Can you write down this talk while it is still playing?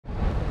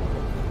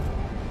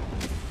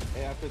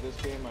after this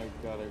game, I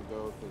gotta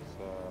go because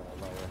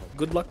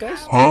Good luck,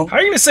 guys. Huh? How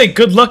are you gonna say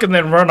good luck and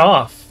then run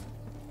off?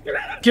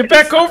 Get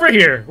back over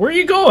here. Where are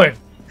you going?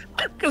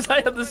 Because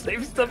I have the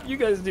same stuff you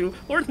guys do.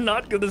 We're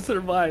not gonna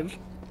survive.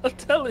 I'm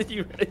telling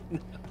you right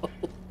now.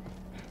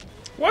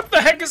 What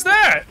the heck is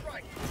that?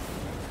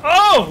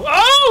 Oh!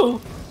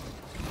 Oh!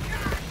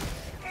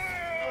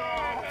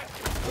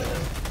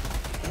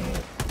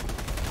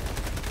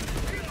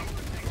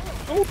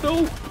 Oh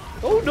no!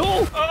 Oh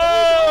no!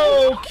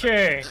 Oh,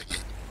 okay.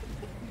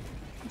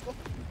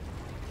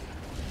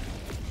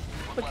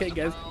 Okay,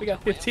 guys, we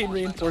got 15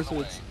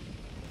 reinforcements.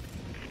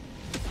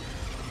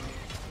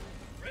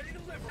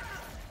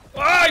 Oh,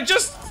 I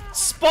just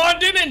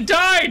spawned in and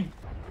died!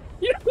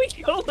 Here we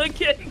go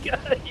again,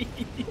 guys!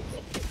 We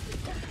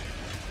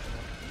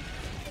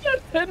got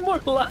 10 more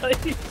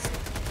lives!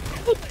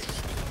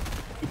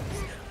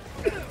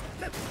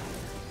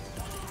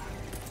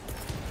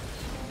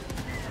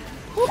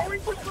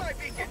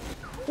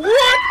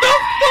 What the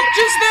fuck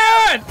is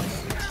that?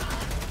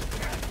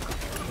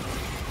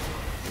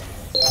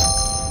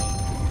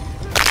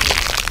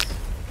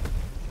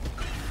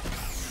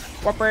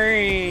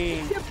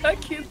 Whoopee! Get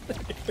back in there!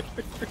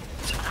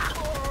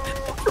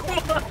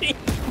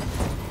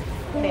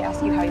 They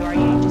ask you how you are,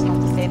 you just have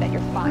to say that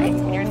you're fine,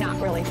 and you're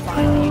not really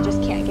fine, and you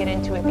just can't get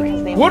into it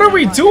because they... What are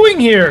we doing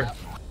here?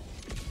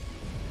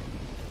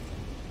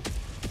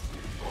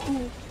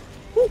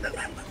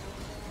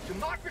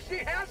 Democracy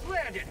has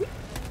landed!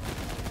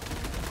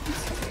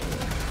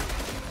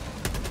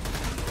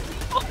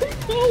 Oh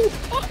no!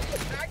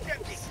 Bag's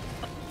empty!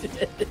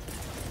 Dead.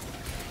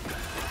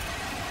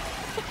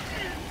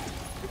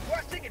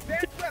 Requesting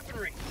advanced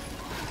weaponry!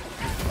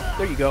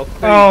 There you go.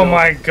 Oh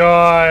my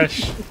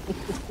gosh.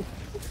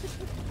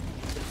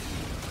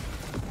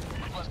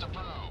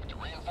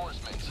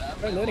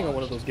 Try landing on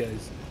one of those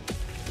guys.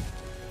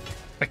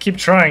 I keep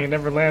trying, it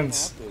never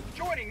lands.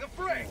 Joining the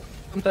fray!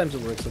 Sometimes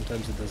it works,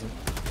 sometimes it doesn't.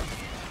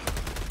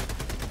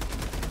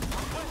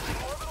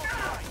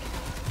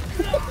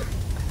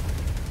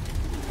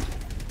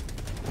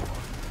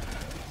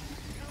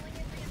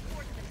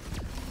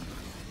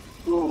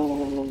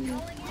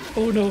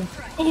 Oh no!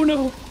 Oh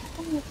no!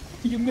 Oh,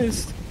 you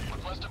missed.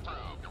 Request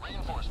approved.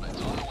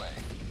 Reinforcements on the way.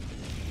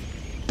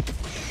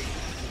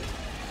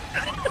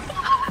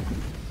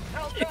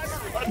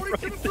 Helldiver reporting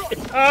to the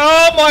front!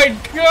 Oh my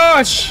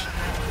gosh!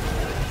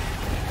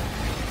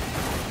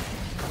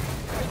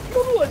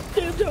 Killed one!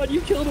 Damn, John,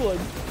 you killed one!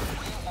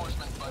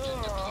 Reinforcement budget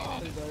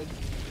depleted.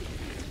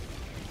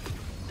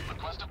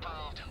 Request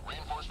approved.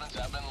 Reinforcements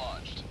have been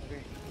launched.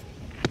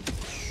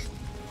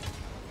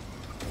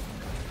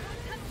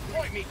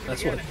 Point me to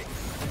That's the what. enemy!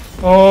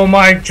 Oh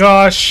my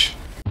gosh!